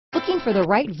Looking for the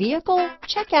right vehicle?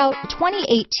 Check out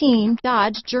 2018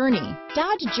 Dodge Journey.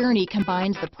 Dodge Journey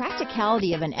combines the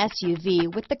practicality of an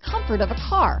SUV with the comfort of a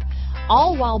car,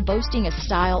 all while boasting a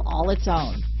style all its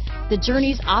own. The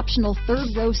Journey's optional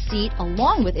third-row seat,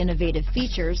 along with innovative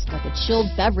features like a chilled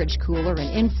beverage cooler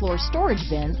and in-floor storage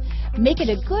bins, make it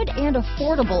a good and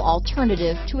affordable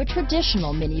alternative to a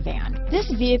traditional minivan.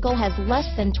 This vehicle has less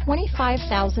than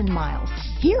 25,000 miles.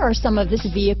 Here are some of this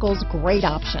vehicle's great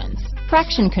options: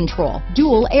 traction control,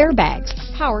 dual airbags,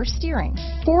 power steering,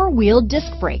 four-wheel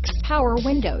disc brakes, power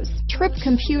windows, trip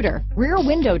computer, rear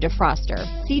window defroster,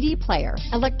 CD player,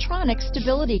 electronic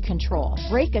stability control,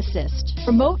 brake assist,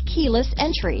 remote keyless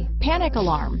entry, panic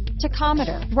alarm,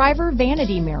 tachometer, driver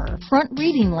vanity mirror, front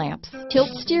reading lamps, tilt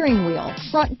steering wheel,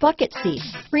 front bucket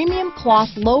seats, premium cloth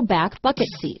low back bucket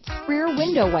seats, rear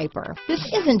window wiper. This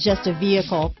isn't just a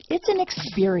vehicle, it's an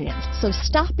experience. So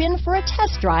stop in for a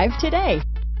test drive today.